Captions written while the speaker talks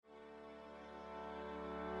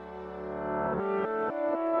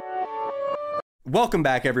Welcome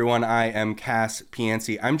back, everyone. I am Cass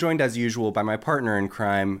Pianci. I'm joined as usual by my partner in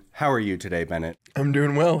crime. How are you today, Bennett? I'm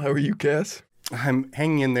doing well. How are you, Cass? I'm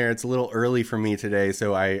hanging in there. It's a little early for me today,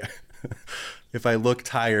 so if I look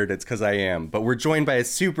tired, it's because I am. But we're joined by a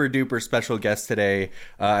super duper special guest today.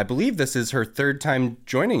 I believe this is her third time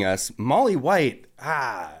joining us, Molly White.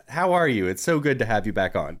 How are you? It's so good to have you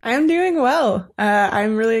back on. I'm doing well.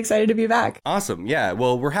 I'm really excited to be back. Awesome. Yeah.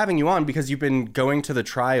 Well, we're having you on because you've been going to the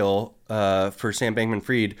trial for Sam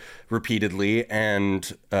Bankman-Fried repeatedly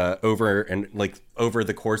and over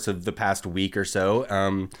the course of the past week or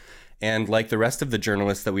so. And like the rest of the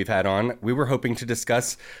journalists that we've had on, we were hoping to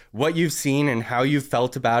discuss what you've seen and how you've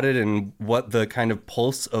felt about it and what the kind of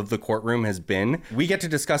pulse of the courtroom has been. We get to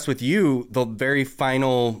discuss with you the very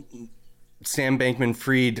final Sam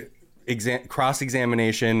Bankman-Fried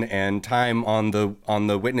cross-examination and time on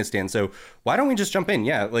the witness stand. So why don't we just jump in?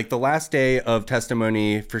 Yeah, like the last day of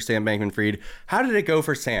testimony for Sam Bankman-Fried. How did it go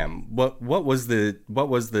for Sam? What was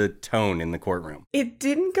the tone in the courtroom? It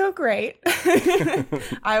didn't go great.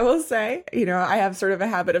 I will say, I have sort of a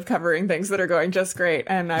habit of covering things that are going just great,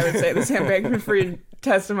 and I would say the Sam Bankman-Fried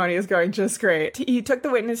testimony is going just great. He took the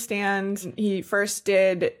witness stand. He first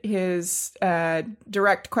did his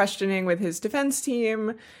direct questioning with his defense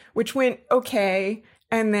team, which went okay.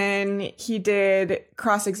 And then he did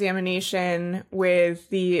cross-examination with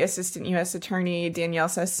the assistant U.S. attorney, Danielle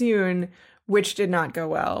Sassoon, which did not go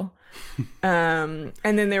well. And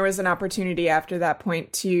then there was an opportunity after that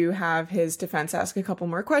point to have his defense ask a couple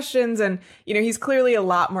more questions. And, he's clearly a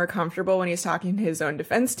lot more comfortable when he's talking to his own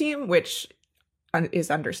defense team, which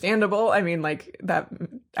is understandable. I mean, that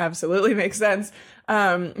absolutely makes sense.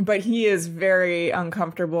 But he is very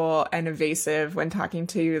uncomfortable and evasive when talking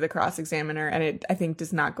to the cross-examiner, and it, I think,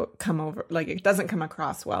 does not it doesn't come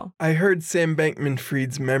across well. I heard Sam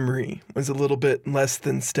Bankman-Fried's memory was a little bit less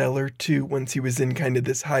than stellar, too, once he was in kind of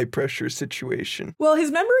this high-pressure situation. Well,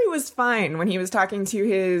 his memory was fine when he was talking to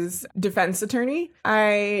his defense attorney.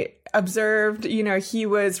 I observed, he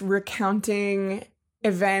was recounting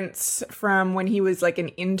events from when he was like an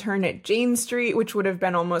intern at Jane Street, which would have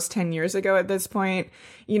been almost 10 years ago at this point.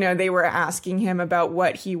 They were asking him about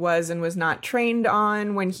what he was and was not trained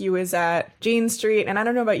on when he was at Jane Street. And I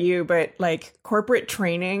don't know about you, but corporate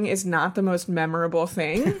training is not the most memorable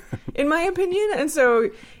thing, in my opinion. And so,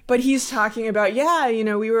 but he's talking about,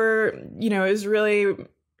 we were, it was really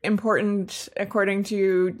important, according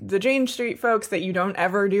to the Jane Street folks, that you don't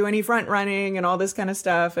ever do any front running and all this kind of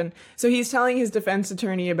stuff. And so he's telling his defense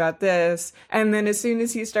attorney about this. And then as soon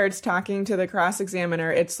as he starts talking to the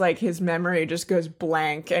cross-examiner, it's like his memory just goes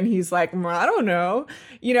blank. And he's like, I don't know.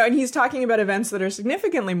 And he's talking about events that are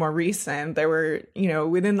significantly more recent. They were,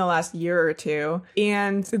 within the last year or two.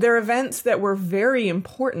 And they're events that were very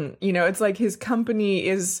important. It's like his company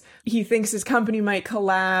he thinks his company might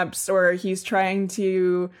collapse, or he's trying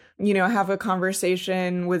to have a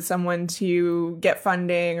conversation with someone to get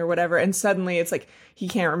funding or whatever. And suddenly it's like he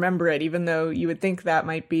can't remember it, even though you would think that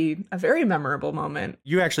might be a very memorable moment.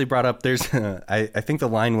 You actually brought up, I think the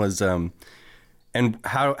line was, and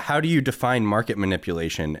how do you define market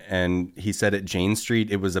manipulation? And he said at Jane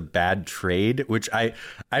Street, it was a bad trade, which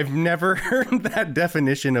I've never heard that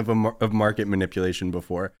definition of market manipulation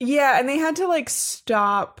before. Yeah. And they had to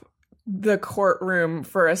stop the courtroom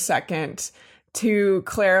for a second to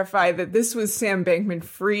clarify that this was Sam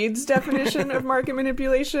Bankman-Fried's definition of market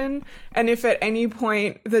manipulation. And if at any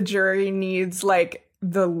point the jury needs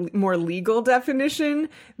the more legal definition,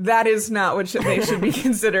 that is not what they should be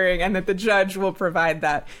considering, and that the judge will provide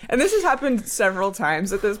that. And this has happened several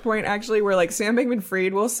times at this point, actually, where Sam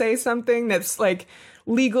Bankman-Fried will say something that's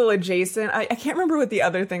legal adjacent. I can't remember what the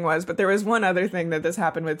other thing was, but there was one other thing that this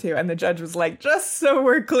happened with too. And the judge was like, just so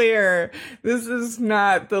we're clear, this is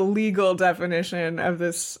not the legal definition of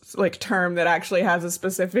this term that actually has a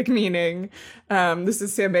specific meaning. This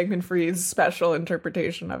is Sam Bankman-Fried's special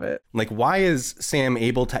interpretation of it. Why is Sam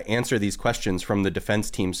able to answer these questions from the defense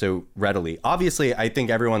team so readily? Obviously, I think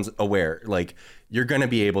everyone's aware, you're going to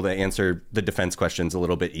be able to answer the defense questions a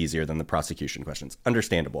little bit easier than the prosecution questions.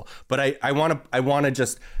 Understandable. But I want to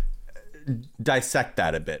just dissect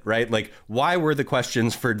that a bit, right? Why were the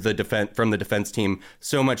questions from the defense team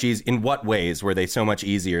so much easier? In what ways were they so much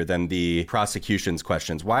easier than the prosecution's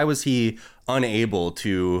questions? Why was he unable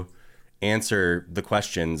to answer the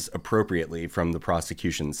questions appropriately from the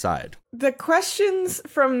prosecution's side? The questions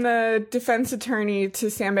from the defense attorney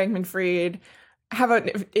to Sam Bankman-Fried have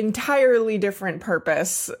an entirely different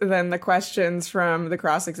purpose than the questions from the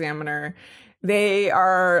cross-examiner. They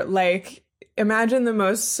are imagine the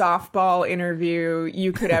most softball interview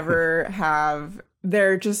you could ever have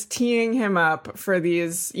they're just teeing him up for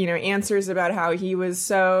these, answers about how he was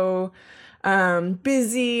so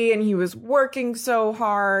busy and he was working so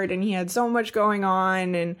hard and he had so much going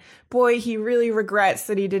on, and boy, he really regrets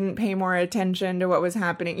that he didn't pay more attention to what was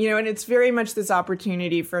happening, and it's very much this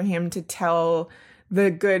opportunity for him to tell the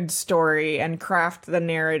good story and craft the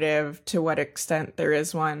narrative, to what extent there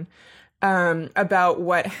is one, about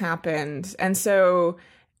what happened. And so,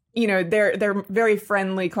 they're very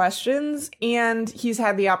friendly questions, and he's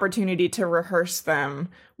had the opportunity to rehearse them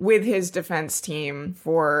with his defense team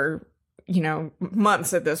for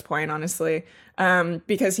months at this point, honestly,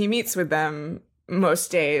 because he meets with them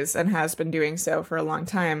most days and has been doing so for a long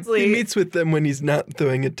time. He meets with them when he's not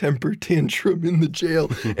throwing a temper tantrum in the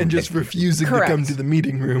jail and just refusing to come to the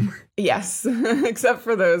meeting room. Yes, except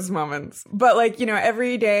for those moments. But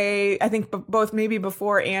every day, I think both maybe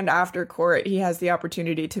before and after court, he has the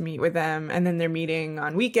opportunity to meet with them. And then they're meeting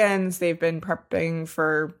on weekends. They've been prepping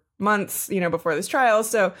for months, before this trial.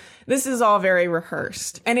 So this is all very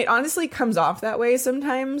rehearsed. And it honestly comes off that way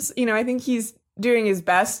sometimes. I think he's doing his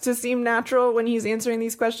best to seem natural when he's answering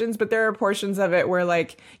these questions, but there are portions of it where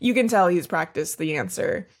you can tell he's practiced the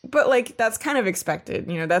answer. But that's kind of expected.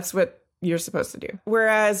 That's what you're supposed to do.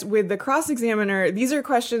 Whereas with the cross-examiner, these are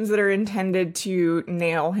questions that are intended to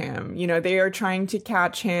nail him. They are trying to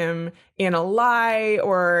catch him in a lie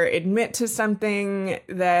or admit to something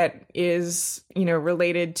that is,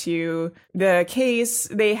 related to the case.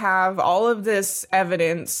 They have all of this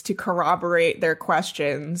evidence to corroborate their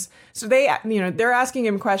questions. So they're asking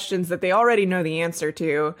him questions that they already know the answer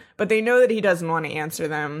to, but they know that he doesn't want to answer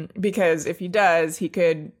them because if he does, he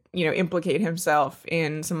could implicate himself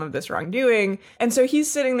in some of this wrongdoing. And so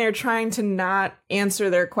he's sitting there trying to not answer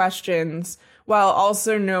their questions while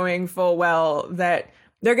also knowing full well that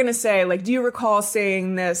they're going to say, do you recall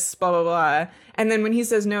saying this, blah, blah, blah. And then when he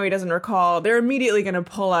says no, he doesn't recall, they're immediately going to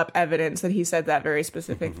pull up evidence that he said that very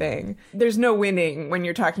specific thing. There's no winning when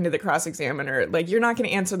you're talking to the cross-examiner. You're not going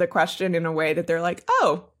to answer the question in a way that they're like,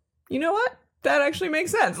 oh, you know what? That actually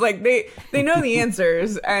makes sense. They know the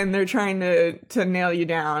answers and they're trying to nail you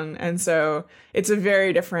down. And so it's a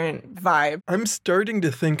very different vibe. I'm starting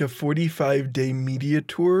to think a 45-day media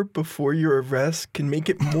tour before your arrest can make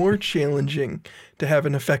it more challenging to have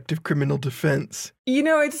an effective criminal defense.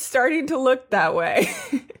 It's starting to look that way.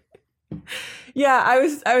 Yeah,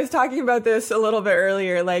 I was talking about this a little bit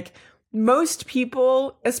earlier. Most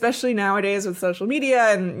people, especially nowadays with social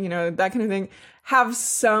media and, that kind of thing, have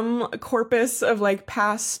some corpus of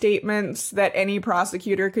past statements that any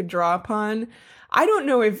prosecutor could draw upon. I don't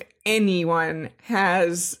know if anyone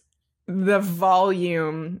has the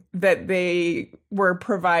volume that they were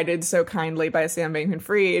provided so kindly by Sam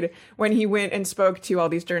Bankman-Fried when he went and spoke to all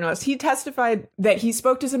these journalists. He testified that he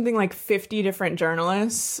spoke to something like 50 different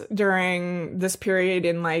journalists during this period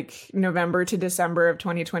in November to December of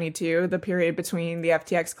 2022, the period between the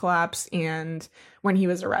FTX collapse and when he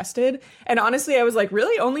was arrested. And honestly, I was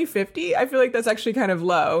really? Only 50? I feel like that's actually kind of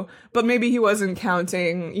low. But maybe he wasn't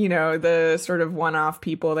counting, the sort of one-off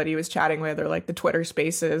people that he was chatting with or the Twitter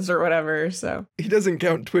spaces or whatever. So he doesn't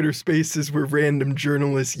count Twitter spaces where random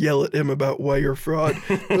journalists yell at him about wire fraud.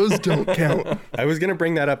 Those don't count. I was going to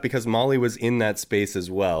bring that up because Molly was in that space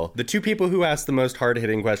as well. The two people who asked the most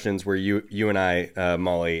hard-hitting questions were you and I,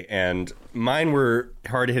 Molly, and mine were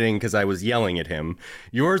hard-hitting because I was yelling at him.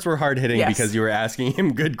 Yours were hard-hitting because you were asking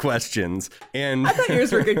him good questions. And I thought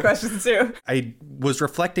yours were good questions too. I was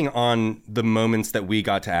reflecting on the moments that we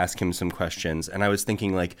got to ask him some questions, and I was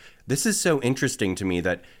thinking this is so interesting to me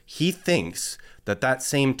that he thinks that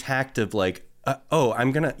same tact of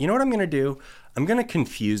I'm gonna, you know what I'm gonna do? I'm gonna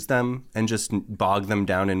confuse them and just bog them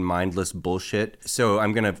down in mindless bullshit. So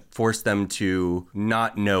I'm gonna force them to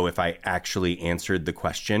not know if I actually answered the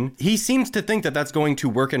question. He seems to think that that's going to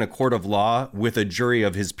work in a court of law with a jury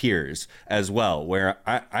of his peers as well, where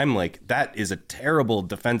I'm that is a terrible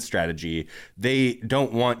defense strategy. They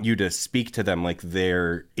don't want you to speak to them like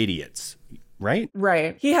they're idiots. Right?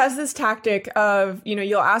 Right. He has this tactic of,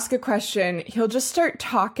 you'll ask a question, he'll just start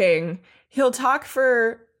talking. He'll talk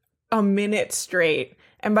for a minute straight.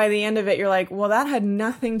 And by the end of it, you're like, well, that had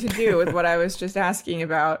nothing to do with what I was just asking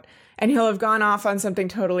about. And he'll have gone off on something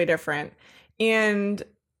totally different. And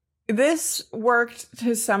this worked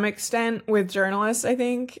to some extent with journalists, I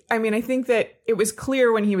think. I mean, I think that it was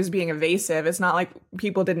clear when he was being evasive. It's not like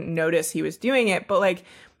people didn't notice he was doing it, but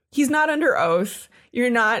he's not under oath. You're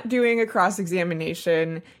not doing a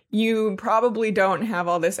cross-examination. You probably don't have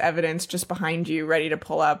all this evidence just behind you ready to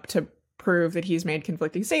pull up to prove that he's made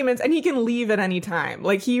conflicting statements, and he can leave at any time.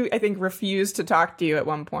 He, I think, refused to talk to you at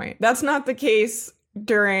one point. That's not the case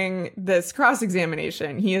during this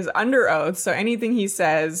cross-examination. He is under oath, so anything he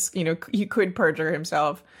says, he could perjure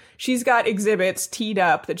himself. She's got exhibits teed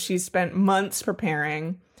up that she's spent months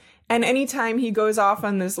preparing. And anytime he goes off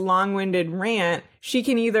on this long-winded rant, she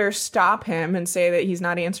can either stop him and say that he's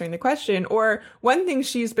not answering the question, or one thing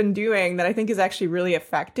she's been doing that I think is actually really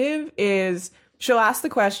effective is she'll ask the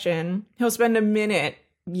question, he'll spend a minute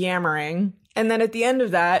yammering, and then at the end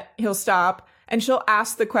of that, he'll stop and she'll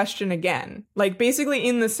ask the question again, like basically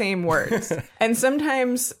in the same words. And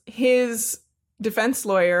sometimes his defense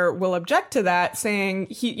lawyer will object to that, saying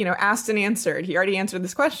he, asked and answered. He already answered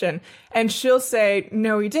this question. And she'll say,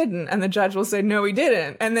 no, he didn't. And the judge will say, no, he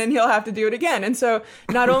didn't. And then he'll have to do it again. And so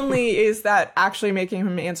not only is that actually making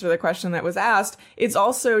him answer the question that was asked, it's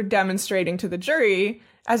also demonstrating to the jury,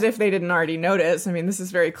 as if they didn't already notice. I mean, this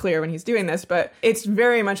is very clear when he's doing this, but it's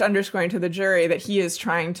very much underscoring to the jury that he is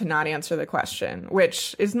trying to not answer the question,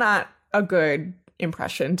 which is not a good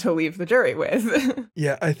impression to leave the jury with.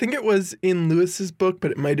 Yeah, I think it was in Lewis's book,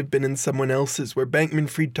 but it might have been in someone else's, where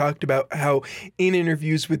Bankman-Fried talked about how in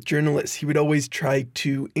interviews with journalists, he would always try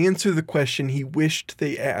to answer the question he wished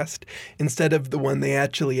they asked instead of the one they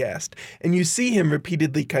actually asked. And you see him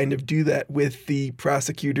repeatedly kind of do that with the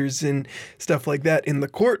prosecutors and stuff like that in the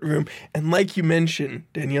courtroom. And like you mentioned,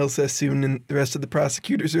 Danielle Sassoon and the rest of the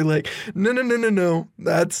prosecutors are like, no,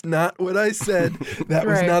 that's not what I said. That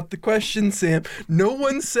was not the question, Sam. No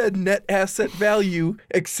one said net asset value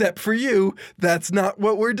except for you. That's not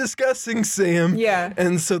what we're discussing, Sam. Yeah.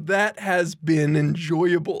 And so that has been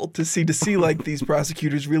enjoyable to see like these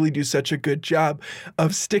prosecutors really do such a good job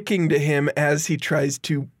of sticking to him as he tries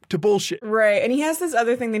to bullshit. Right. And he has this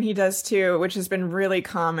other thing that he does too, which has been really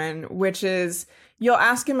common, which is you'll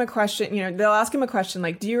ask him a question, they'll ask him a question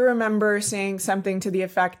like, do you remember saying something to the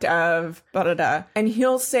effect of blah, blah, blah? And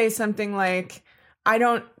he'll say something like, I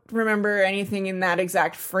don't remember anything in that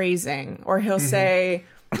exact phrasing. Or he'll say,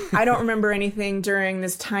 I don't remember anything during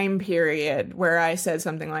this time period where I said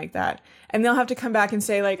something like that. And they'll have to come back and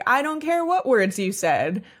say, like, I don't care what words you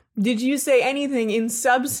said. Did you say anything in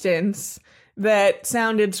substance that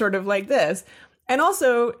sounded sort of like this? And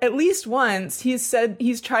also, at least once, he's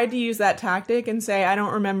tried to use that tactic and say, I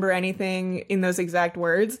don't remember anything in those exact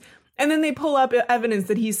words. And then they pull up evidence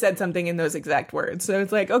that he said something in those exact words. So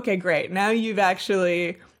it's like, okay, great. Now you've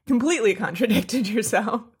actually completely contradicted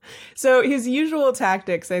yourself. So his usual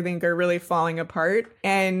tactics, I think, are really falling apart.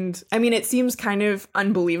 And I mean, it seems kind of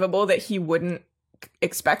unbelievable that he wouldn't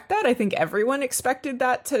expect that. I think everyone expected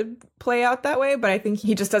that to play out that way, but I think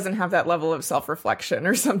he just doesn't have that level of self-reflection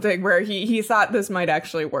or something where he thought this might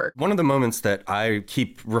actually work. One of the moments that I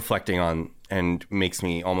keep reflecting on and makes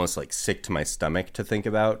me almost like sick to my stomach to think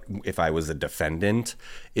about if I was a defendant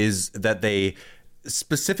is that they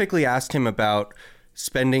specifically asked him about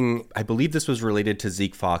spending, I believe this was related to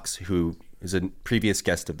Zeke Fox, who is a previous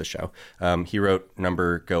guest of the show. He wrote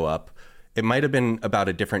Number Go Up. It might have been about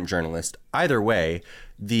a different journalist. Either way,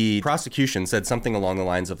 the prosecution said something along the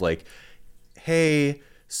lines of like, hey,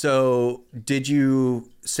 so did you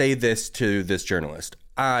say this to this journalist?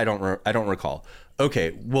 I don't recall.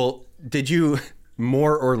 Okay, well, did you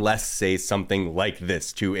more or less say something like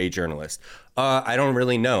this to a journalist? I don't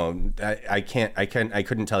really know. I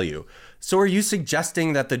couldn't tell you. So are you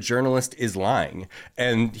suggesting that the journalist is lying?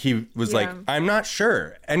 And he was like, I'm not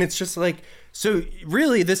sure. And it's just like, so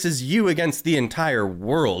really this is you against the entire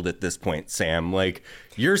world at this point, Sam. Like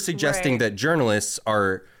you're suggesting that journalists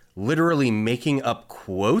are literally making up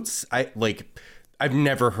quotes. I've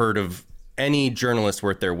never heard of any journalist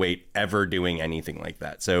worth their weight ever doing anything like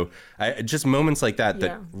that. So just moments like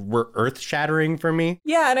that were earth-shattering for me.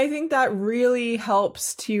 Yeah, and I think that really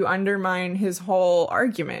helps to undermine his whole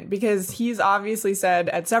argument because he's obviously said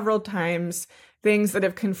at several times things that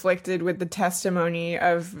have conflicted with the testimony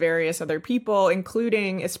of various other people,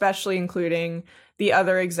 especially including the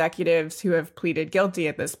other executives who have pleaded guilty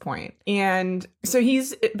at this point. And so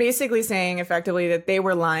he's basically saying effectively that they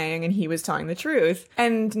were lying and he was telling the truth.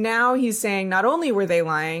 And now he's saying not only were they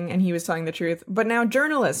lying and he was telling the truth, but now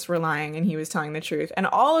journalists were lying and he was telling the truth. And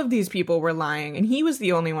all of these people were lying and he was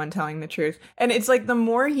the only one telling the truth. And it's like the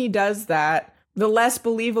more he does that, the less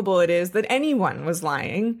believable it is that anyone was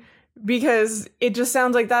lying. Because it just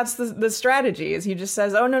sounds like that's the strategy is he just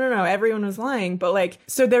says, oh, no, everyone was lying. But like,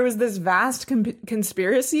 so there was this vast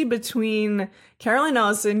conspiracy between Caroline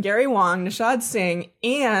Ellison, Gary Wong, Nishad Singh,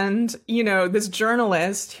 and, this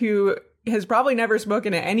journalist who has probably never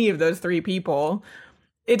spoken to any of those three people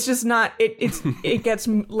It's just not, it gets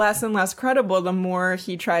less and less credible the more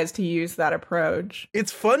he tries to use that approach.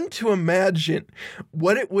 It's fun to imagine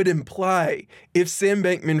what it would imply if Sam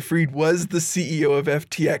Bankman-Fried was the CEO of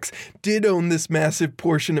FTX, did own this massive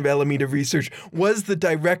portion of Alameda Research, was the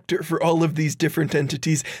director for all of these different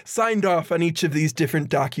entities, signed off on each of these different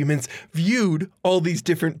documents, viewed all these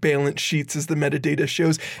different balance sheets as the metadata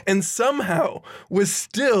shows, and somehow was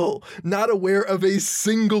still not aware of a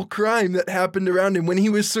single crime that happened around him when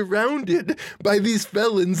he was surrounded by these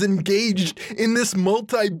felons engaged in this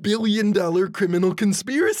multi-billion-dollar criminal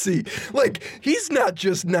conspiracy. Like, he's not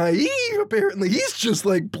just naive, apparently. He's just,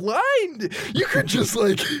 like, blind. You could just,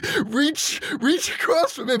 like, reach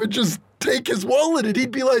across from him and just take his wallet and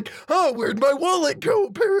he'd be like, oh, where'd my wallet go?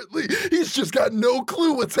 Apparently, he's just got no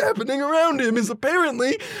clue what's happening around him. Is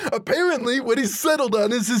apparently what he's settled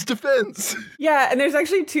on is his defense. Yeah, and there's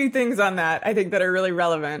actually two things on that I think that are really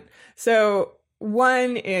relevant. So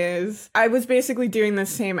one is I was basically doing the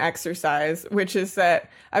same exercise, which is that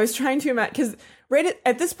I was trying to imagine, because right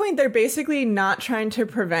at this point, they're basically not trying to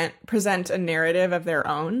present a narrative of their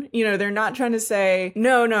own. You know, they're not trying to say,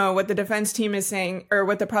 no, what the defense team is saying or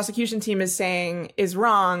what the prosecution team is saying is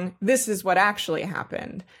wrong. This is what actually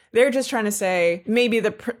happened. They're just trying to say maybe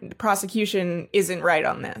the prosecution isn't right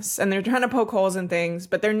on this. And they're trying to poke holes in things,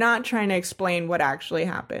 but they're not trying to explain what actually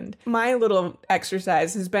happened. My little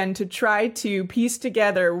exercise has been to try to piece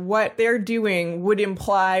together what they're doing would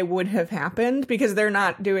imply would have happened because they're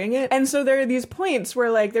not doing it. And so there are these points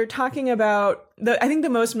where like they're talking about I think the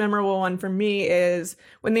most memorable one for me is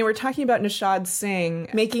when they were talking about Nishad Singh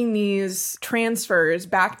making these transfers,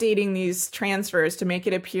 backdating these transfers to make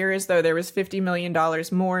it appear as though there was $50 million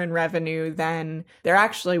more in revenue than there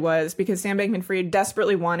actually was, because Sam Bankman-Fried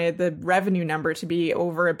desperately wanted the revenue number to be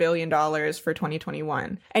over $1 billion for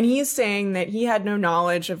 2021. And he's saying that he had no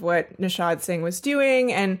knowledge of what Nishad Singh was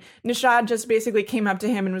doing. And Nishad just basically came up to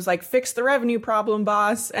him and was like, fix the revenue problem,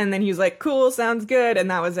 boss. And then he was like, cool, sounds good. And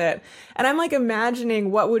that was it. And I'm like,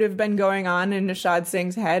 imagining what would have been going on in Nishad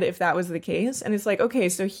Singh's head if that was the case. And it's like, okay,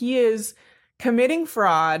 so he is committing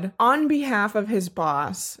fraud on behalf of his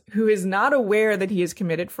boss, who is not aware that he has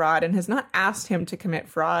committed fraud and has not asked him to commit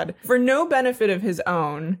fraud for no benefit of his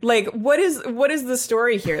own. Like, what is the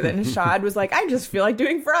story here that Nishad was like, I just feel like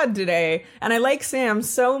doing fraud today, and I like Sam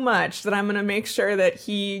so much that I'm going to make sure that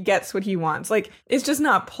he gets what he wants. Like, it's just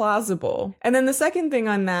not plausible. And then the second thing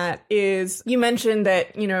on that is you mentioned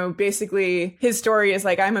that, you know, basically his story is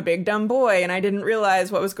like, I'm a big dumb boy and I didn't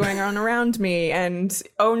realize what was going on around me, and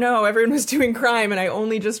oh no, everyone was doing crime and I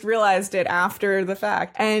only just realized it after the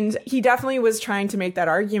fact. And he definitely was trying to make that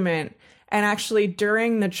argument. And actually,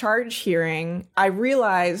 during the charge hearing, I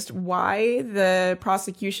realized why the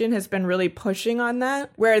prosecution has been really pushing on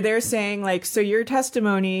that, where they're saying, like, so your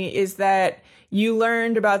testimony is that you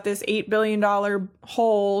learned about this $8 billion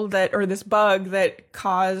hole or this bug that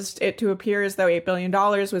caused it to appear as though $8 billion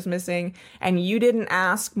was missing, and you didn't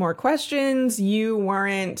ask more questions. You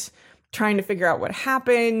weren't trying to figure out what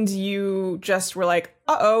happened. You just were like,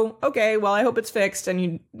 uh-oh, okay, well, I hope it's fixed, and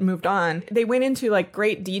you moved on. They went into like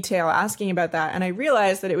great detail asking about that, and I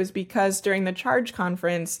realized that it was because during the charge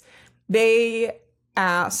conference, they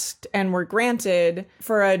asked and were granted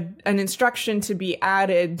for an instruction to be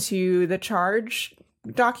added to the charge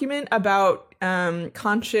document about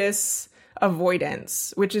conscious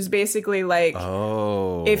avoidance, which is basically like,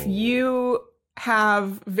 if you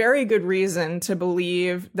have very good reason to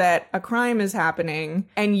believe that a crime is happening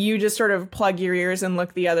and you just sort of plug your ears and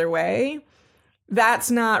look the other way, that's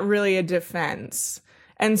not really a defense.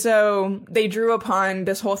 And so they drew upon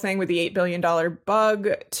this whole thing with the $8 billion bug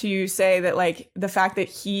to say that, like, the fact that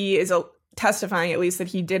he is testifying, at least, that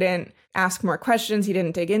he didn't ask more questions, he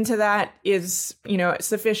didn't dig into that, is, you know,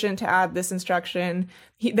 sufficient to add this instruction.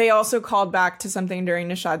 They also called back to something during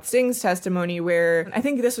Nishad Singh's testimony where I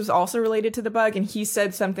think this was also related to the bug, and he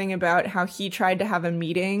said something about how he tried to have a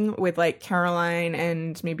meeting with like Caroline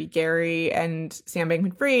and maybe Gary and Sam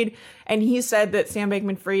Bankman-Fried, and he said that Sam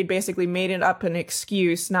Bankman-Fried basically made it up an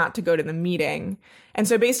excuse not to go to the meeting. And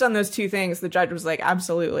so based on those two things, the judge was like,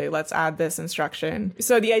 absolutely, let's add this instruction.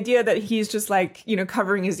 So the idea that he's just like, you know,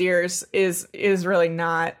 covering his ears is really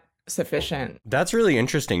not sufficient. That's really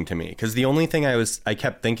interesting to me, because the only thing I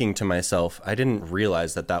kept thinking to myself, I didn't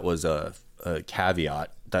realize that was a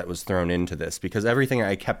caveat that was thrown into this, because everything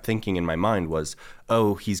I kept thinking in my mind was,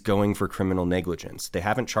 oh, he's going for criminal negligence. They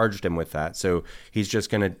haven't charged him with that, so he's just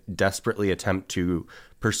going to desperately attempt to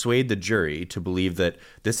persuade the jury to believe that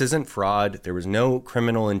this isn't fraud. There was no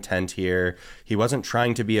criminal intent here. He wasn't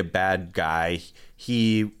trying to be a bad guy.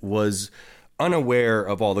 He was unaware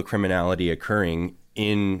of all the criminality occurring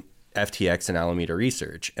in FTX and Alameda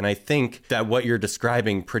Research. And I think that what you're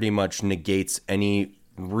describing pretty much negates any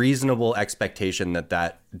reasonable expectation that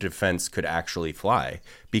that defense could actually fly,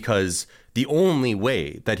 because the only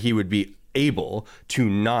way that he would be able to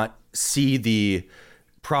not see the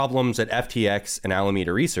problems at FTX and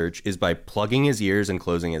Alameda Research is by plugging his ears and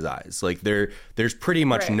closing his eyes. Like there's pretty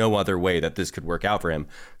much no other way that this could work out for him.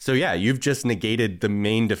 So yeah, you've just negated the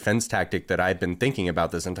main defense tactic that I've been thinking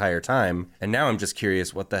about this entire time. And now I'm just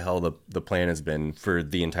curious what the hell the plan has been for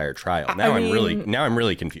the entire trial. Now I'm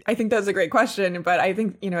really confused. I think that's a great question, but I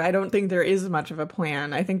think, I don't think there is much of a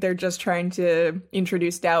plan. I think they're just trying to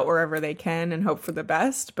introduce doubt wherever they can and hope for the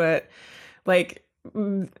best. But like,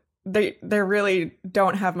 they really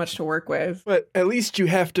don't have much to work with. But at least you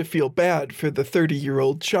have to feel bad for the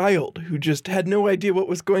 30-year-old child who just had no idea what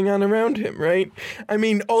was going on around him, right? I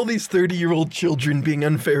mean, all these 30-year-old children being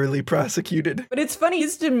unfairly prosecuted. But it's funny,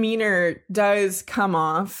 his demeanor does come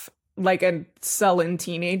off like a sullen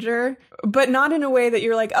teenager, but not in a way that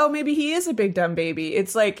you're like, oh, maybe he is a big dumb baby.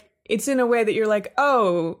 It's like, it's in a way that you're like,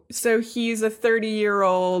 oh, so he's a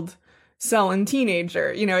 30-year-old sullen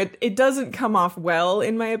teenager. It doesn't come off well,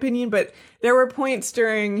 in my opinion, but there were points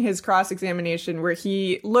during his cross-examination where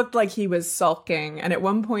he looked like he was sulking, and at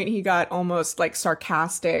one point he got almost like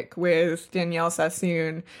sarcastic with Danielle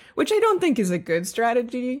Sassoon, which I don't think is a good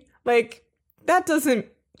strategy. Like, that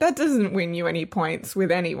doesn't win you any points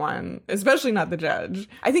with anyone, especially not the judge.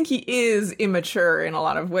 I think he is immature in a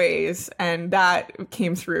lot of ways, and that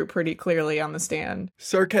came through pretty clearly on the stand.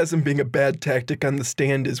 Sarcasm being a bad tactic on the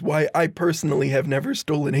stand is why I personally have never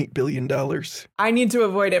stolen $8 billion. I need to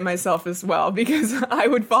avoid it myself as well, because I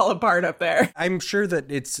would fall apart up there. I'm sure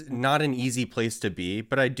that it's not an easy place to be,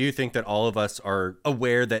 but I do think that all of us are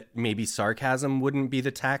aware that maybe sarcasm wouldn't be the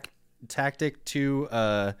tactic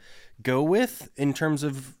to go with in terms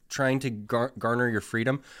of trying to garner your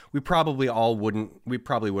freedom. We probably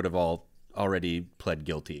would have all already pled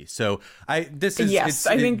guilty. So I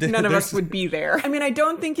think none of us would be there. I mean, I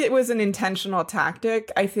don't think it was an intentional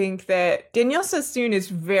tactic. I think that Danielle Sassoon is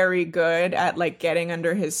very good at like getting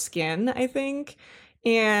under his skin, I think.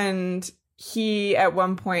 And he, at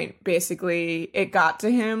one point, basically, it got to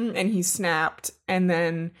him and he snapped, and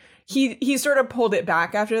then he sort of pulled it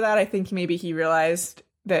back after that. I think maybe he realized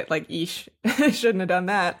that like shouldn't have done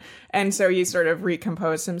that, and so he sort of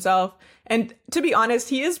recomposed himself. And to be honest,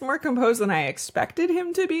 he is more composed than I expected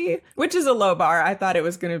him to be, which is a low bar. I thought it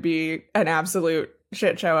was going to be an absolute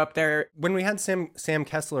shit show up there. When we had Sam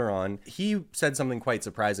Kessler on, he said something quite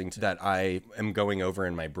surprising that I am going over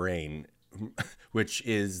in my brain, which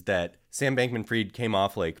is that Sam Bankman-Fried came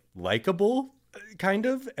off like likable, kind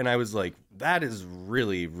of, and I was like, that is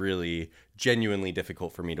really, really genuinely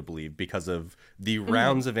difficult for me to believe because of the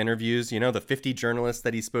rounds of interviews, the 50 journalists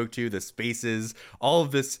that he spoke to, the spaces, all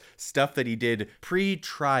of this stuff that he did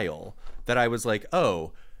pre-trial, that I was like,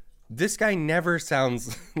 oh, this guy never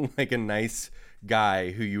sounds like a nice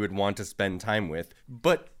guy who you would want to spend time with.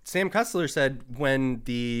 But Sam Kessler said when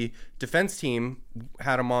the defense team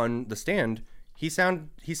had him on the stand, he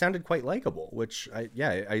sounded quite likable, which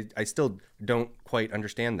I still don't quite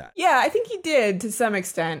understand that. Yeah, I think he did to some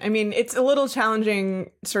extent. I mean, it's a little challenging,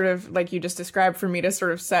 sort of like you just described, for me to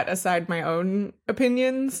sort of set aside my own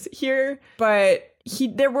opinions here, but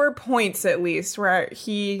there were points at least where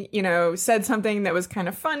he, said something that was kind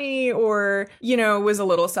of funny or, was a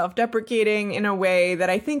little self-deprecating in a way that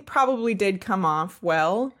I think probably did come off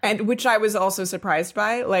well, and which I was also surprised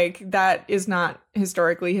by. Like, that is not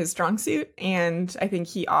historically his strong suit, and I think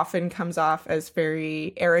he often comes off as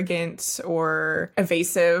very arrogant or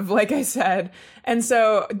evasive, like I said. And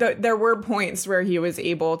so there were points where he was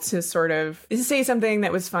able to sort of say something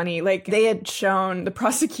that was funny. Like, the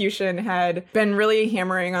prosecution had been really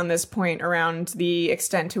hammering on this point around the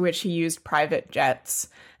extent to which he used private jets.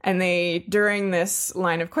 And they, during this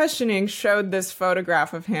line of questioning, showed this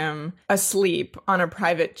photograph of him asleep on a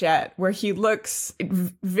private jet where he looks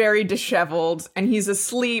very disheveled and he's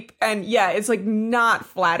asleep. And yeah, it's like not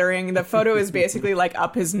flattering. The photo is basically like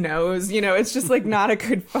up his nose. It's just like not a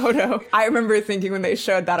good photo. I remember thinking when they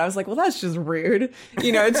showed that, I was like, well, that's just rude.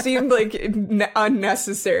 It seemed like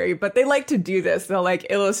unnecessary, but they like to do this. They'll like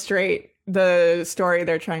illustrate the story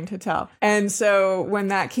they're trying to tell. And so when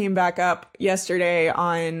that came back up yesterday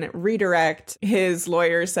on redirect, his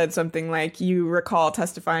lawyer said something like, you recall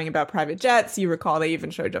testifying about private jets, you recall they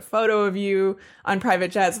even showed a photo of you on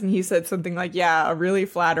private jets, and he said something like, yeah, a really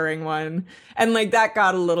flattering one. And like that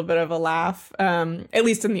got a little bit of a laugh, at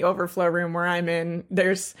least in the overflow room where I'm in.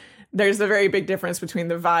 There's there's a very big difference between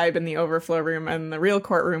the vibe in the overflow room and the real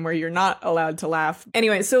courtroom where you're not allowed to laugh.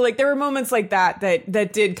 Anyway, so like there were moments like that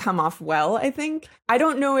did come off well, I think. I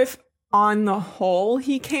don't know if on the whole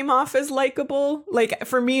he came off as likable. Like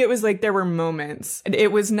for me, it was like there were moments.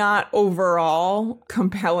 It was not overall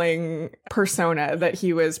compelling persona that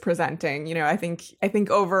he was presenting. You know, I think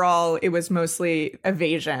overall it was mostly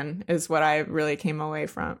evasion is what I really came away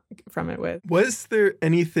from it with. Was there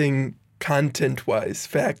anything content-wise,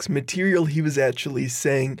 facts, material he was actually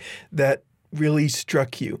saying that really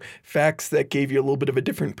struck you? Facts that gave you a little bit of a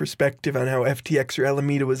different perspective on how FTX or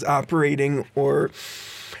Alameda was operating, or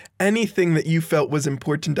anything that you felt was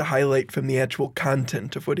important to highlight from the actual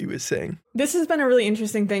content of what he was saying? This has been a really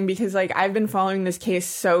interesting thing because like I've been following this case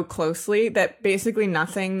so closely that basically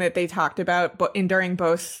nothing that they talked about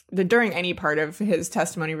during any part of his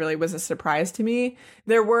testimony really was a surprise to me.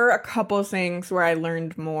 There were a couple things where I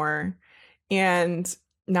learned more, and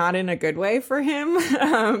not in a good way for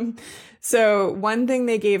him. So one thing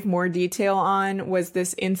they gave more detail on was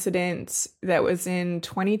this incident that was in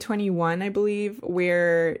 2021, I believe,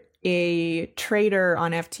 where a trader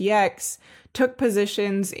on FTX took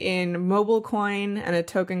positions in MobileCoin and a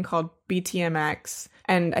token called BTMX,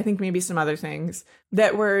 and I think maybe some other things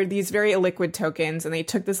that were these very illiquid tokens, and they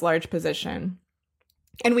took this large position.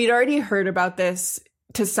 And we'd already heard about this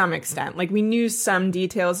to some extent. Like we knew some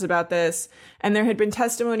details about this, and there had been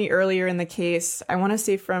testimony earlier in the case, I want to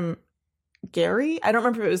say from Gary. I don't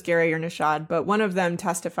remember if it was Gary or Nishad, but one of them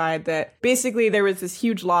testified that basically there was this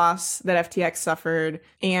huge loss that FTX suffered,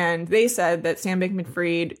 and they said that Sam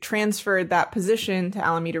Bankman-Fried transferred that position to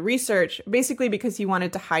Alameda Research basically because he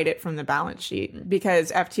wanted to hide it from the balance sheet,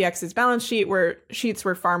 because FTX's balance sheets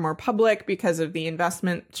were far more public because of the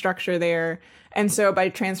investment structure there. And so by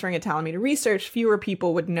transferring it to Alameda Research, fewer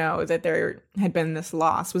people would know that there had been this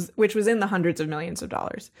loss, which was in the hundreds of millions of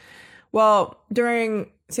dollars. Well,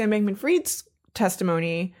 during Sam Bankman-Fried's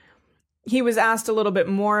testimony, he was asked a little bit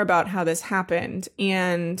more about how this happened.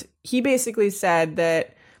 And he basically said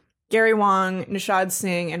that Gary Wang, Nishad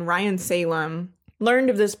Singh, and Ryan Salem learned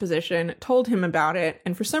of this position, told him about it.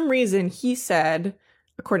 And for some reason, he said,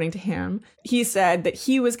 according to him, he said that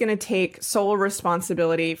he was going to take sole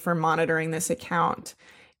responsibility for monitoring this account.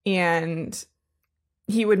 And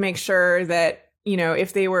he would make sure that, you know,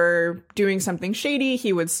 if they were doing something shady,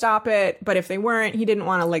 he would stop it. But if they weren't, he didn't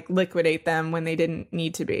want to like liquidate them when they didn't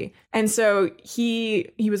need to be. And so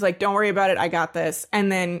he was like, don't worry about it, I got this.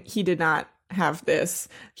 And then he did not have this.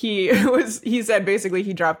 He said basically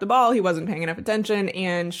he dropped the ball, he wasn't paying enough attention,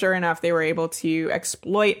 and sure enough, they were able to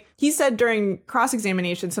exploit. He said during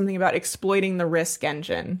cross-examination something about exploiting the risk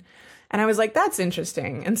engine. And I was like, that's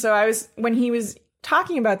interesting. And so when he was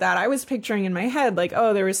talking about that, I was picturing in my head like,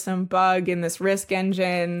 oh, there was some bug in this risk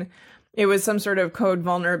engine. It was some sort of code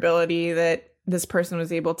vulnerability that this person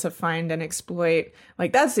was able to find and exploit.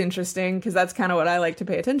 Like, that's interesting because that's kind of what I like to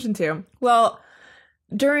pay attention to. Well,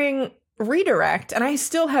 during redirect, and I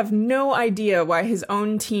still have no idea why his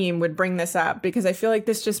own team would bring this up because I feel like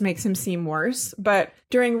this just makes him seem worse. But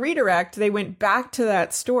during redirect, they went back to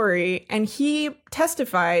that story and he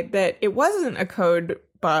testified that it wasn't a code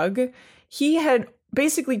bug. He had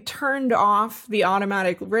basically turned off the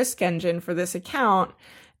automatic risk engine for this account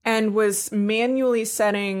and was manually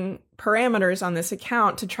setting parameters on this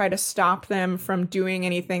account to try to stop them from doing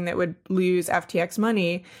anything that would lose FTX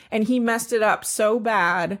money. And he messed it up so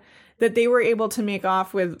bad that they were able to make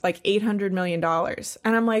off with like $800 million.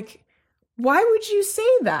 And I'm like, why would you say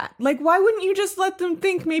that? Like, why wouldn't you just let them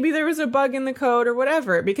think maybe there was a bug in the code or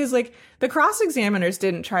whatever? Because like the cross-examiners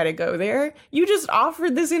didn't try to go there. You just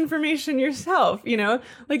offered this information yourself, you know,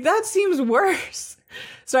 like that seems worse.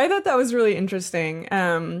 So I thought that was really interesting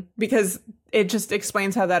because it just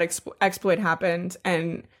explains how that exploit happened.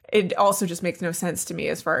 And it also just makes no sense to me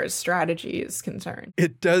as far as strategy is concerned.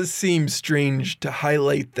 It does seem strange to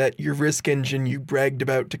highlight that your risk engine you bragged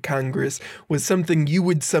about to Congress was something you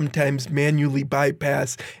would sometimes manually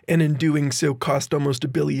bypass, and in doing so cost almost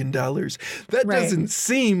 $1 billion. That Right. doesn't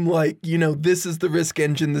seem like, you know, this is the risk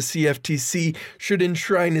engine the CFTC should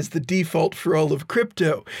enshrine as the default for all of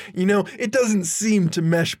crypto. You know, it doesn't seem to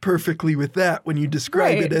mesh perfectly with that when you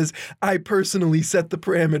describe Right. it as, I personally set the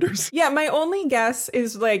parameters. Yeah, my only guess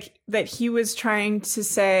is like that he was trying to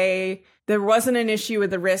say there wasn't an issue with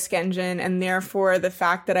the risk engine, and therefore the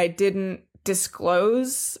fact that I didn't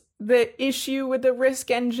disclose the issue with the risk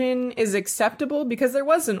engine is acceptable because there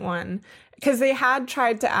wasn't one. Because they had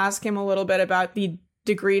tried to ask him a little bit about the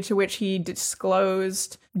degree to which he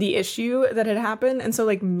disclosed the issue that had happened. And so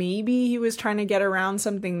like maybe he was trying to get around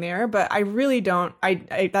something there, but I really don't,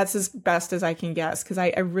 I that's as best as I can guess, because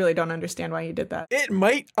I really don't understand why he did that. It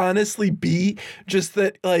might honestly be just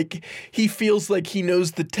that, like, he feels like he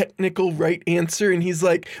knows the technical right answer, and he's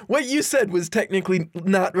like, what you said was technically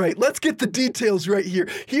not right. Let's get the details right here.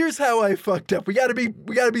 Here's how I fucked up. We gotta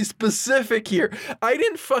be specific here. I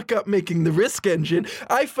didn't fuck up making the risk engine.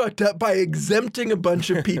 I fucked up by exempting a bunch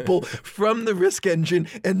of people from the risk engine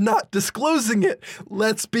and not disclosing it.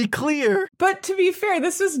 Let's be clear. But to be fair,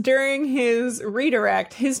 this was during his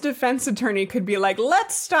redirect. His defense attorney could be like,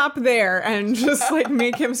 let's stop there, and just like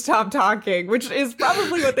make him stop talking, which is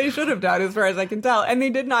probably what they should have done as far as I can tell. And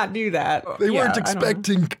they did not do that. They weren't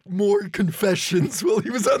expecting more confessions while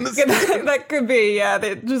he was on the stand. That could be, yeah.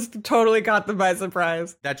 They just totally caught them by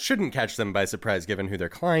surprise. That shouldn't catch them by surprise given who their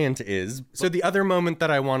client is. So the other moment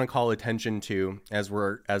that I want to call attention to as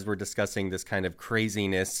we're discussing this kind of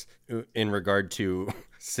craziness in regard to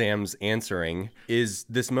Sam's answering is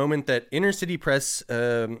this moment that Inner City Press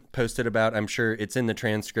posted about. I'm sure it's in the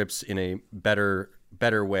transcripts in a better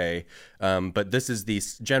way, but this is the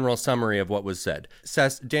general summary of what was said.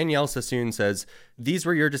 Danielle Sassoon says, "These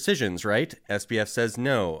were your decisions, right?" SBF says,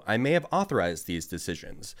 "No, I may have authorized these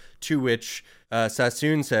decisions." To which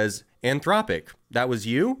Sassoon says, "Anthropic, that was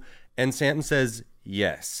you?" And Sam says,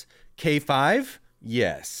 "Yes." K5,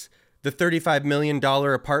 yes. The $35 million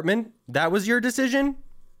apartment, that was your decision?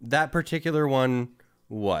 That particular one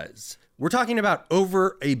was. We're talking about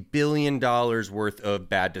over $1 billion worth of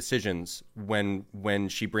bad decisions when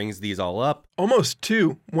she brings these all up. Almost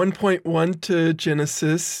 2. 1.1 to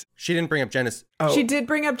Genesis. She didn't bring up Genesis. Oh. She did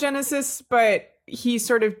bring up Genesis, but he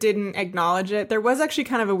sort of didn't acknowledge it. There was actually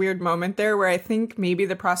kind of a weird moment there where I think maybe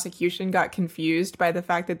the prosecution got confused by the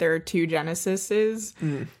fact that there are 2 Genesises.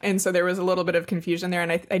 And so there was a little bit of confusion there,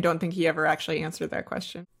 and I don't think he ever actually answered that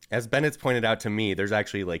question. As Bennett's pointed out to me, there's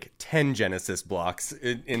actually like 10 Genesis blocks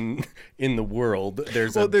in the world.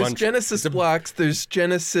 There's Genesis blocks, there's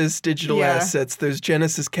Genesis digital assets, there's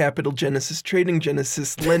Genesis capital, Genesis trading,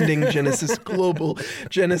 Genesis lending, Genesis global,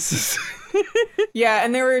 Genesis. Yeah,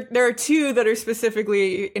 and there are 2 that are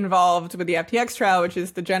specifically involved with the FTX trial, which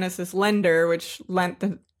is the Genesis lender, which lent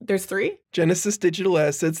there's 3? Genesis Digital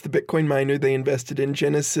Assets, the Bitcoin miner they invested in,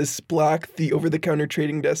 Genesis Block, the over-the-counter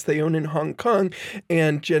trading desk they own in Hong Kong,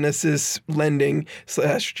 and Genesis Lending /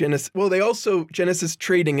 Genesis. Well, Genesis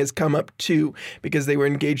Trading has come up too because they were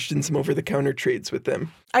engaged in some over-the-counter trades with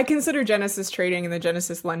them. I consider Genesis Trading and the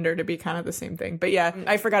Genesis Lender to be kind of the same thing. But yeah,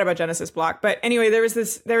 I forgot about Genesis Block. But anyway, there was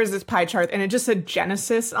this pie chart and it just said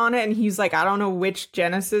Genesis on it. And he's like, I don't know which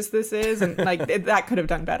Genesis this is. And like that could have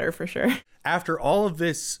done better for sure. After all of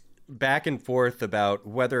this back and forth about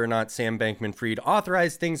whether or not Sam Bankman-Fried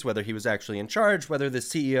authorized things, whether he was actually in charge, whether the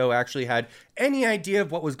CEO actually had any idea of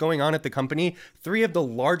what was going on at the company, 3 of the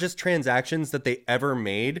largest transactions that they ever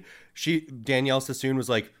made, Danielle Sassoon was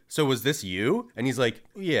like, so was this you? And he's like,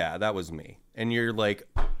 yeah, that was me. And you're like,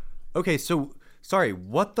 okay, so sorry,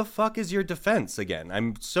 what the fuck is your defense again?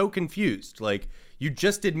 I'm so confused. Like, you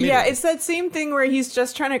just admitted. Yeah, it's that same thing where he's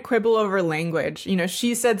just trying to quibble over language. You know,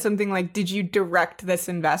 she said something like, did you direct this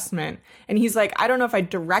investment? And he's like, I don't know if I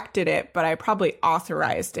directed it, but I probably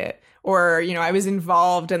authorized it. Or, you know, I was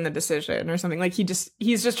involved in the decision or something. Like he's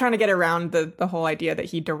just trying to get around the whole idea that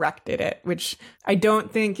he directed it, which I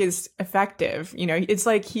don't think is effective. You know, it's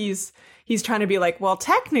like he's trying to be like, well,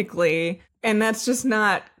 technically. And that's just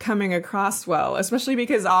not coming across well, especially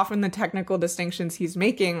because often the technical distinctions he's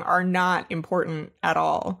making are not important at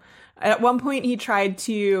all. At one point, he tried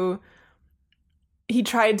to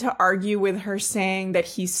argue with her saying that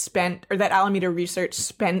he spent, or that Alameda Research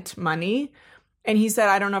spent money. And he said,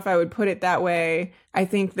 I don't know if I would put it that way. I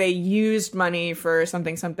think they used money for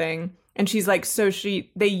something. And she's like,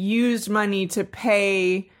 they used money to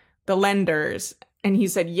pay the lenders. And he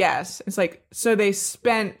said, yes. It's like, so they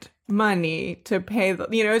spent money to pay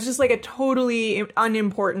it's just like a totally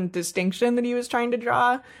unimportant distinction that he was trying to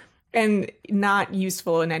draw and not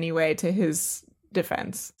useful in any way to his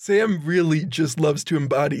defense. Sam really just loves to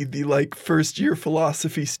embody the first year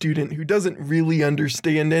philosophy student who doesn't really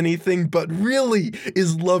understand anything but really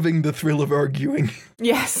is loving the thrill of arguing.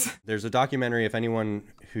 Yes. There's a documentary, if anyone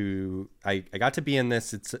who I got to be in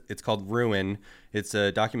this, it's called Ruin. It's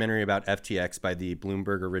a documentary about FTX by the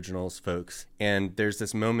Bloomberg Originals folks. And there's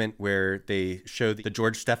this moment where they show the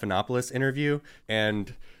George Stephanopoulos interview,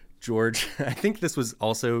 and George, I think this was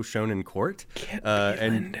also shown in court. Can't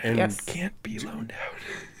be loaned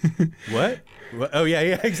out. What? Oh, yeah,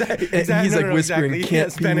 exactly. And he's whispering, exactly.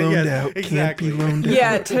 Can't be loaned out, exactly. Can't be loaned out.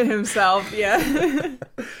 Yeah, to himself, yeah.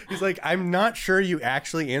 He's like, I'm not sure you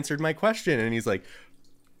actually answered my question. And he's like,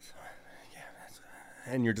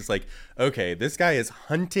 And you're just like, okay, this guy is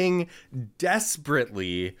hunting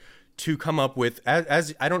desperately to come up with,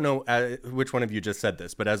 as I don't know which one of you just said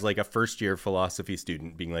this, but as like a first year philosophy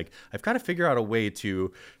student being like, I've got to figure out a way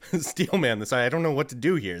to steelman this. I don't know what to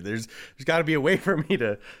do here. There's got to be a way for me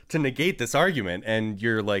to negate this argument. And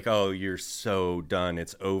you're like, oh, you're so done.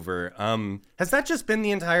 It's over. Has that just been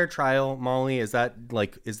the entire trial, Molly? Is that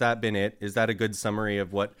been it? Is that a good summary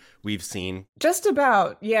of what we've seen? Just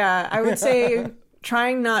about. Yeah, I would say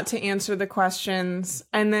trying not to answer the questions.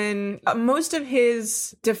 And then most of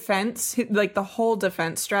his defense, like the whole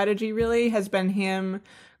defense strategy really has been him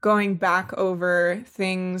going back over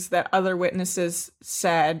things that other witnesses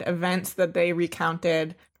said, events that they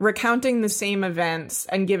recounted, recounting the same events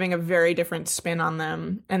and giving a very different spin on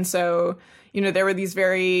them. And so, there were these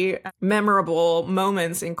very memorable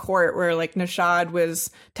moments in court where like Nishad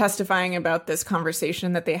was testifying about this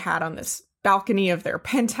conversation that they had on this balcony of their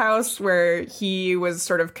penthouse where he was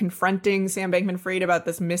sort of confronting Sam Bankman-Fried about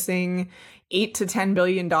this missing $8 to $10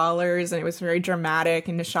 billion. And it was very dramatic.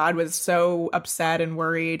 And Nishad was so upset and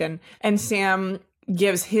worried. And Sam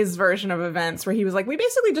gives his version of events where he was like, we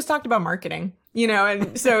basically just talked about marketing,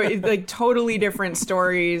 and so it's like totally different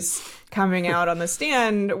stories coming out on the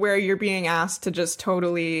stand where you're being asked to just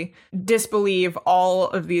totally disbelieve all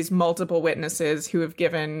of these multiple witnesses who have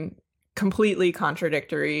given completely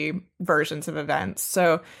contradictory versions of events.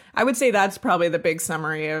 So I would say that's probably the big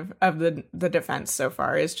summary of the defense so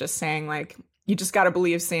far, is just saying like, you just got to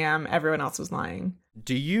believe Sam, everyone else was lying.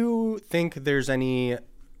 Do you think there's any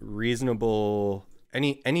reasonable,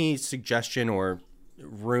 any suggestion or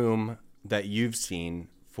room that you've seen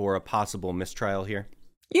for a possible mistrial here?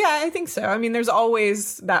 Yeah, I think so. I mean, there's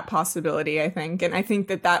always that possibility, I think. And I think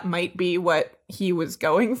that might be what he was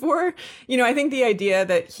going for. I think the idea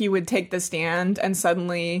that he would take the stand and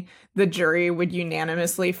suddenly the jury would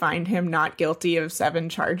unanimously find him not guilty of 7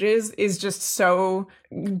 charges is just so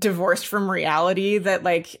divorced from reality that,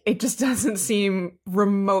 like, it just doesn't seem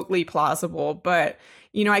remotely plausible. But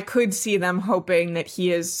I could see them hoping that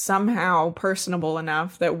he is somehow personable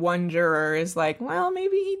enough that one juror is like, well,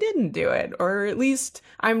 maybe he didn't do it. Or at least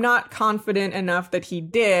I'm not confident enough that he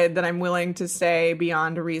did that I'm willing to say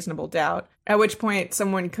beyond a reasonable doubt. At which point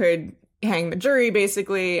someone could hang the jury,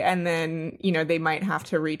 basically, and then, they might have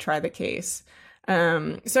to retry the case.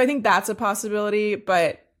 So I think that's a possibility.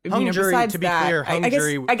 But besides that,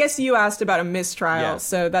 I guess you asked about a mistrial,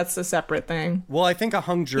 so that's a separate thing. Well, I think a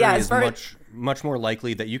hung jury is much more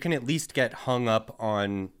likely that you can at least get hung up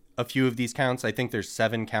on a few of these counts. I think there's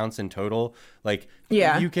 7 counts in total. Like,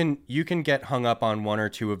 you can get hung up on 1 or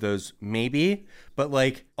 2 of those, maybe. But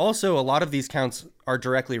like, also a lot of these counts are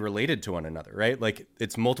directly related to one another, right? Like,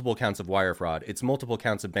 it's multiple counts of wire fraud. It's multiple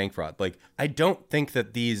counts of bank fraud. Like, I don't think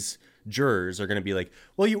that these jurors are going to be like,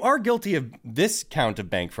 well, you are guilty of this count of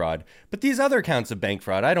bank fraud, but these other counts of bank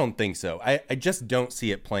fraud, I don't think so. I just don't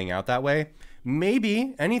see it playing out that way.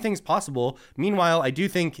 Maybe anything's possible. Meanwhile, I do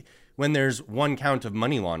think when there's 1 count of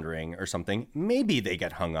money laundering or something, maybe they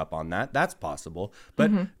get hung up on that. That's possible.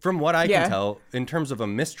 But from what I can tell, in terms of a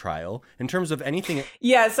mistrial, in terms of anything...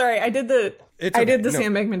 Yeah, sorry, I did the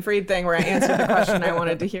Sam Bankman-Fried thing where I answered the question I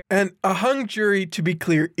wanted to hear. And a hung jury, to be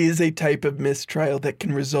clear, is a type of mistrial that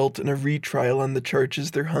can result in a retrial on the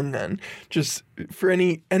charges they're hung on. Just for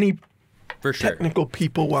any for sure. Technical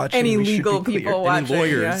people watching. Any legal people watching.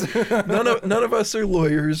 Any lawyers. Yeah. None of us are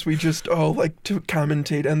lawyers. We just all like to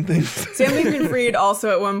commentate on things. Sam Bankman-Fried also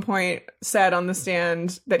at one point said on the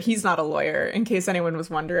stand that he's not a lawyer, in case anyone was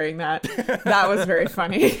wondering that. That was very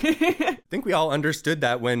funny. I think we all understood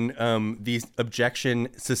that when the objection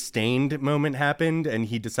sustained moment happened and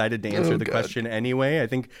he decided to answer the question anyway. I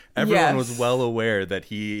think everyone was well aware that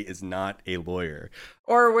he is not a lawyer.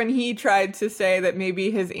 Or when he tried to say that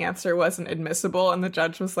maybe his answer wasn't admissible and the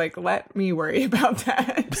judge was like, let me worry about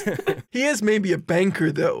that. He is maybe a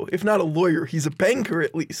banker, though. If not a lawyer, he's a banker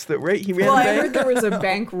at least, though, right? He ran a bank. I heard there was a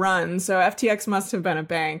bank run, so FTX must have been a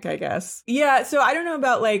bank, I guess. Yeah, so I don't know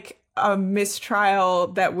about like a mistrial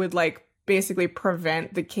that would like basically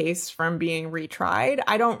prevent the case from being retried.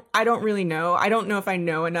 I don't really know. I don't know if I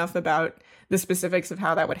know enough about the specifics of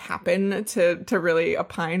how that would happen to really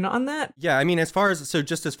opine on that. Yeah, I mean,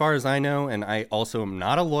 just as far as I know, and I also am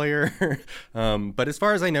not a lawyer, but as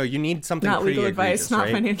far as I know, you need something not pretty legal advice, egregious, not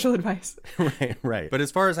right? financial advice. Right. But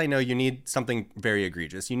as far as I know, you need something very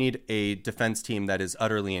egregious. You need a defense team that is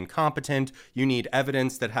utterly incompetent. You need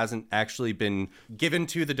evidence that hasn't actually been given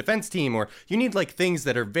to the defense team, or you need like things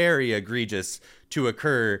that are very egregious to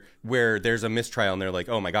occur where there's a mistrial and they're like,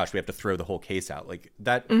 oh my gosh, we have to throw the whole case out. Like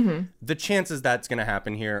that, the chances that's going to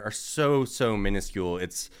happen here are so minuscule.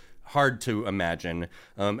 It's hard to imagine.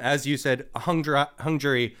 As you said, a hung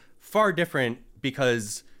jury, far different,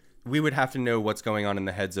 because we would have to know what's going on in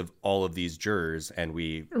the heads of all of these jurors, and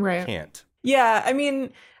we can't. Yeah, I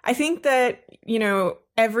mean, I think that,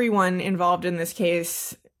 everyone involved in this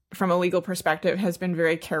case from a legal perspective has been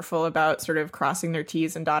very careful about sort of crossing their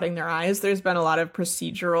T's and dotting their I's. There's been a lot of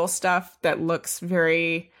procedural stuff that looks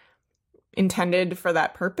very intended for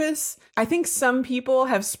that purpose. I think some people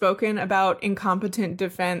have spoken about incompetent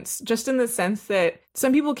defense just in the sense that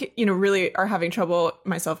some people, really are having trouble,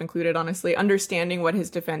 myself included, honestly, understanding what his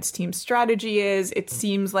defense team's strategy is. It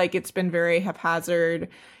seems like it's been very haphazard.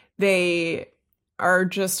 They are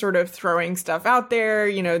just sort of throwing stuff out there.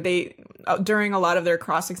 They, during a lot of their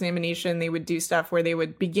cross-examination, they would do stuff where they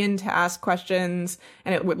would begin to ask questions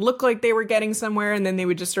and it would look like they were getting somewhere, and then they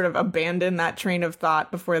would just sort of abandon that train of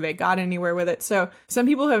thought before they got anywhere with it. So some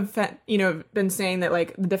people have, been saying that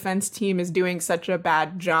like the defense team is doing such a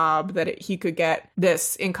bad job that he could get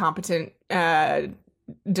this incompetent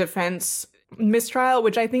defense mistrial,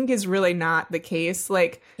 which I think is really not the case.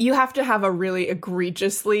 Like, you have to have a really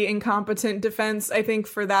egregiously incompetent defense, I think,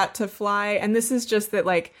 for that to fly. And this is just that,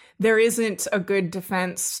 like, there isn't a good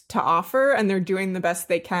defense to offer, and they're doing the best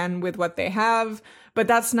they can with what they have. But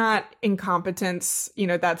that's not incompetence.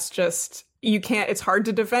 That's just, it's hard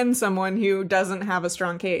to defend someone who doesn't have a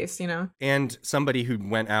strong case, And somebody who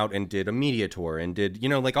went out and did a media tour and did,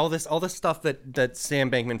 like all this stuff that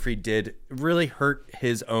Sam Bankman-Fried did really hurt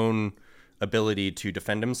his own ability to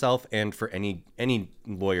defend himself, and for any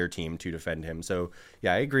lawyer team to defend him. So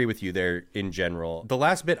yeah, I agree with you there in general. The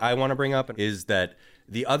last bit I want to bring up is that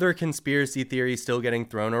the other conspiracy theory still getting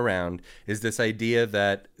thrown around is this idea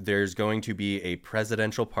that there's going to be a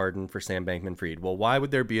presidential pardon for Sam Bankman-Fried. Well, why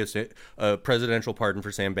would there be a presidential pardon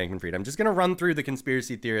for Sam Bankman-Fried? I'm just going to run through the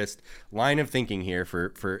conspiracy theorist line of thinking here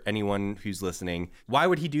for anyone who's listening. Why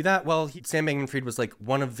would he do that? Well, Sam Bankman-Fried was like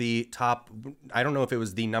one of the top, I don't know if it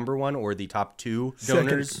was the number one or the top two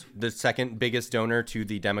donors, the second biggest donor to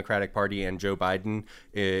the Democratic Party and Joe Biden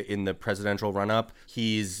in the presidential run-up.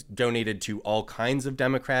 He's donated to all kinds of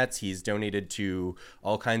Democrats. He's donated to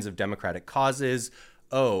all kinds of Democratic causes.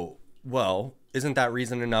 Oh, well, isn't that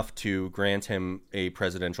reason enough to grant him a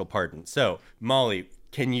presidential pardon? So, Molly,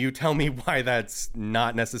 can you tell me why that's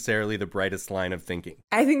not necessarily the brightest line of thinking?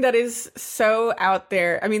 I think that is so out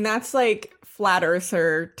there. I mean, that's like flat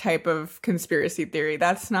earther type of conspiracy theory.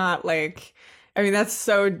 That's not like, that's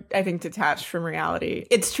so, I think, detached from reality.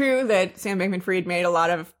 It's true that Sam Bankman-Fried made a lot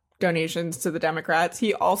of donations to the Democrats.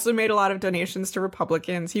 He also made a lot of donations to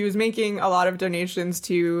Republicans. He was making a lot of donations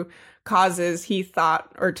to causes he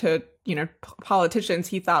thought, or to, politicians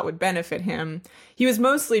he thought would benefit him. He was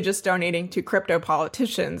mostly just donating to crypto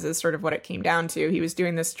politicians is sort of what it came down to. He was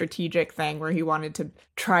doing this strategic thing where he wanted to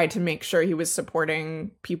try to make sure he was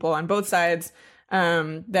supporting people on both sides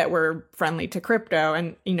that were friendly to crypto.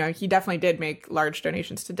 And, he definitely did make large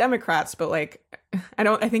donations to Democrats, but like,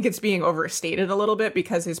 I think it's being overstated a little bit,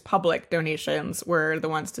 because his public donations were the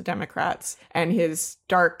ones to Democrats and his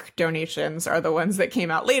dark donations are the ones that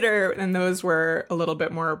came out later. And those were a little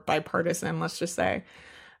bit more bipartisan, let's just say.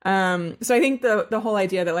 So I think the whole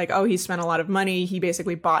idea that like, oh, he spent a lot of money, he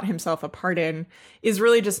basically bought himself a pardon, is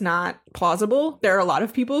really just not plausible. There are a lot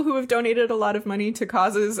of people who have donated a lot of money to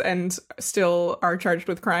causes and still are charged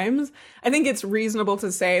with crimes. I think it's reasonable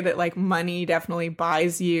to say that like money definitely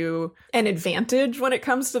buys you an advantage when it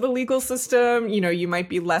comes to the legal system. You might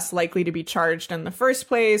be less likely to be charged in the first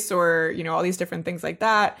place, or, all these different things like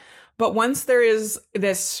that. But once there is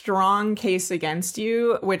this strong case against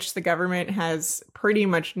you, which the government has pretty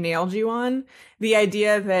much nailed you on, the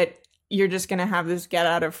idea that you're just going to have this get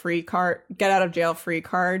out of jail free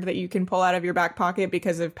card that you can pull out of your back pocket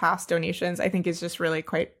because of past donations, I think is just really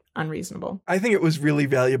quite unreasonable. I think it was really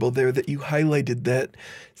valuable there that you highlighted that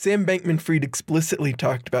Sam Bankman-Fried explicitly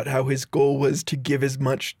talked about how his goal was to give as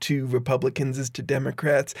much to Republicans as to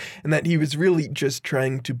Democrats, and that he was really just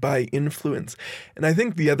trying to buy influence. And I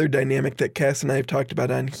think the other dynamic that Cass and I have talked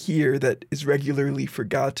about on here that is regularly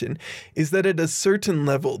forgotten is that at a certain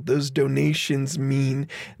level, those donations mean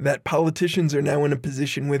that politicians are now in a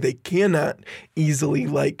position where they cannot easily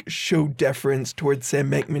show deference towards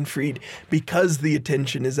Sam Bankman-Fried because the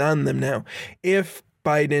attention is on them now. If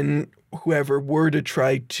Biden, whoever, were to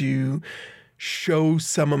try to show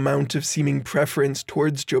some amount of seeming preference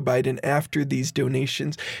towards Joe Biden after these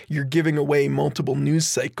donations, you're giving away multiple news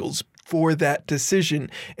cycles for that decision.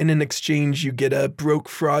 And in exchange, you get a broke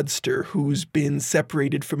fraudster who's been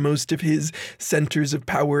separated from most of his centers of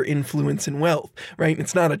power, influence, and wealth, right?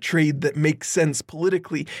 It's not a trade that makes sense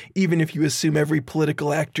politically, even if you assume every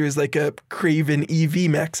political actor is like a craven EV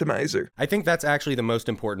maximizer. I think that's actually the most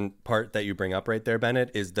important part that you bring up right there,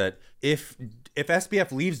 Bennett, is that if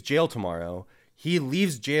SBF leaves jail tomorrow, he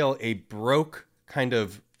leaves jail a broke kind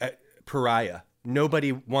of pariah.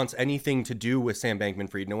 Nobody wants anything to do with Sam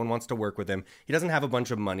Bankman-Fried. No one wants to work with him. He doesn't have a bunch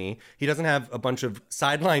of money. He doesn't have a bunch of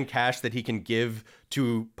sideline cash that he can give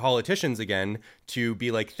to politicians again to be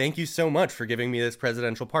like, thank you so much for giving me this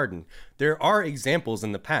presidential pardon. There are examples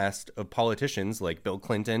in the past of politicians like Bill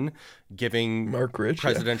Clinton giving Mark Rich,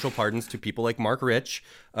 presidential pardons to people like Mark Rich,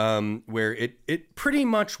 where it pretty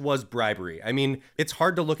much was bribery. I mean, it's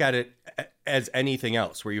hard to look at it as anything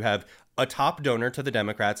else, where you have a top donor to the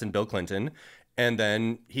Democrats and Bill Clinton, and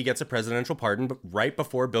then he gets a presidential pardon right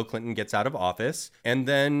before Bill Clinton gets out of office. And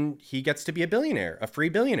then he gets to be a billionaire, a free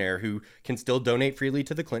billionaire who can still donate freely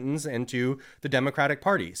to the Clintons and to the Democratic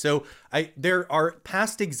Party. So there are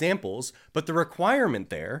past examples, but the requirement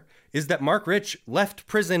there is that Mark Rich left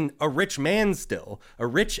prison a rich man still, a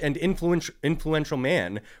rich and influential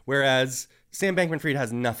man, whereas Sam Bankman-Fried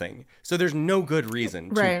has nothing. So there's no good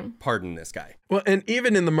reason to pardon this guy. Well, and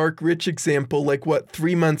even in the Mark Rich example,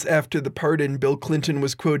 3 months after the pardon, Bill Clinton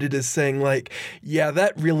was quoted as saying, yeah,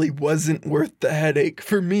 that really wasn't worth the headache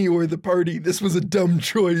for me or the party. This was a dumb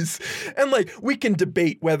choice. And we can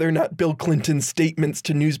debate whether or not Bill Clinton's statements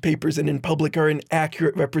to newspapers and in public are an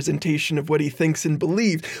accurate representation of what he thinks and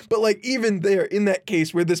believes. But even there, in that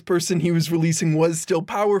case where this person he was releasing was still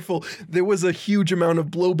powerful, there was a huge amount of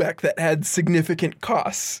blowback that had significant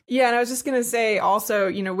costs. Yeah, and I was just going to say also,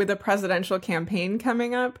 with a presidential campaign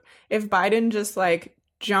coming up, if Biden just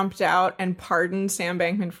jumped out and pardoned Sam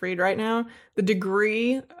Bankman-Fried right now, the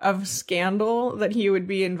degree of scandal that he would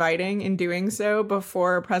be inviting in doing so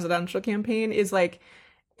before a presidential campaign is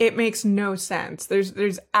it makes no sense.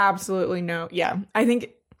 There's absolutely no, I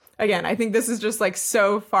think this is just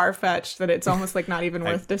so far-fetched that it's almost not even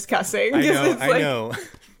worth discussing. I know.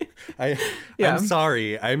 I'm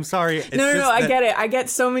sorry. It's no, I get it. I get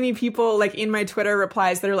so many people in my Twitter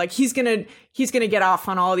replies that are he's gonna get off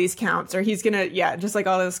on all these counts, or he's gonna just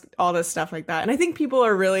all this stuff like that. And I think people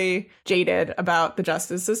are really jaded about the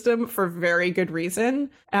justice system for very good reason,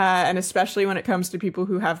 and especially when it comes to people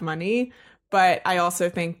who have money. But I also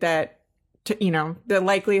think that the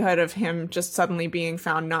likelihood of him just suddenly being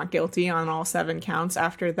found not guilty on all 7 counts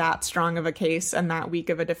after that strong of a case and that weak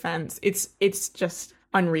of a defense, it's just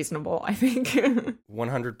unreasonable, I think.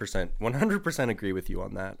 100% agree with you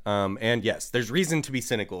on that. And yes, there's reason to be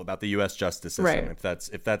cynical about the U.S. justice system if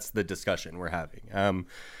that's the discussion we're having.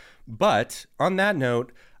 But on that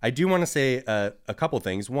note, I do want to say a couple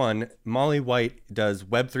things. One, Molly White does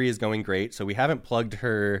Web3 is going great. So we haven't plugged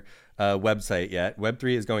her website yet.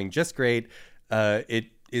 Web3 is going just great. It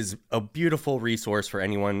is a beautiful resource for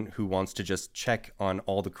anyone who wants to just check on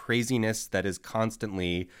all the craziness that is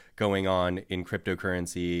constantly going on in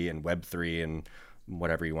cryptocurrency and Web3 and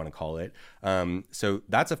whatever you want to call it. So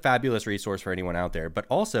that's a fabulous resource for anyone out there. But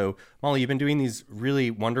also, Molly, you've been doing these really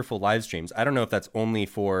wonderful live streams. I don't know if that's only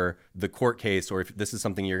for the court case or if this is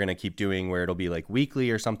something you're going to keep doing where it'll be weekly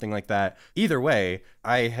or something like that. Either way,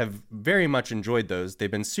 I have very much enjoyed those. They've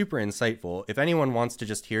been super insightful. If anyone wants to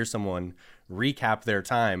just hear someone recap their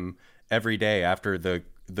time every day after the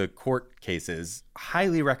court cases,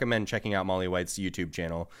 highly recommend checking out Molly White's YouTube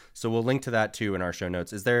channel. So we'll link to that too in our show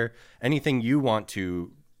notes. Is there anything you want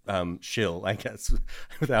to shill, I guess,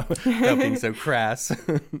 without being so crass?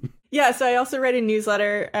 Yeah, so I also write a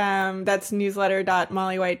newsletter. That's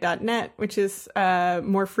newsletter.mollywhite.net, which is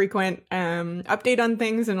more frequent update on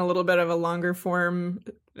things in a little bit of a longer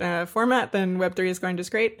format than Web3 is going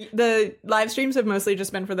just great. The live streams have mostly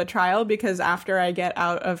just been for the trial because after I get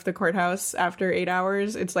out of the courthouse after 8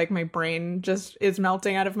 hours, it's my brain just is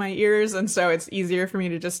melting out of my ears. And so it's easier for me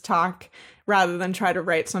to just talk rather than try to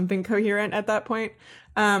write something coherent at that point.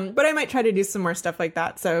 But I might try to do some more stuff like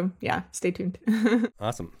that. So yeah, stay tuned.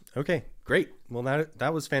 Awesome. Okay, great. Well,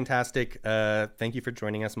 that was fantastic. Thank you for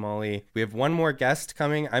joining us, Molly. We have one more guest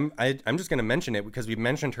coming. I'm just going to mention it because we've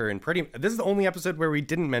mentioned her in this is the only episode where we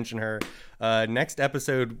didn't mention her. Next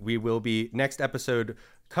episode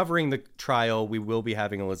covering the trial, we will be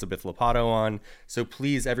having Elizabeth Lopato on. So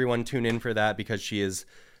please, everyone, tune in for that because she is,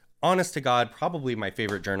 honest to God, probably my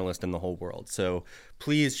favorite journalist in the whole world. So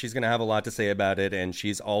please, she's going to have a lot to say about it, and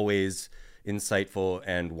she's always insightful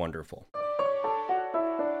and wonderful.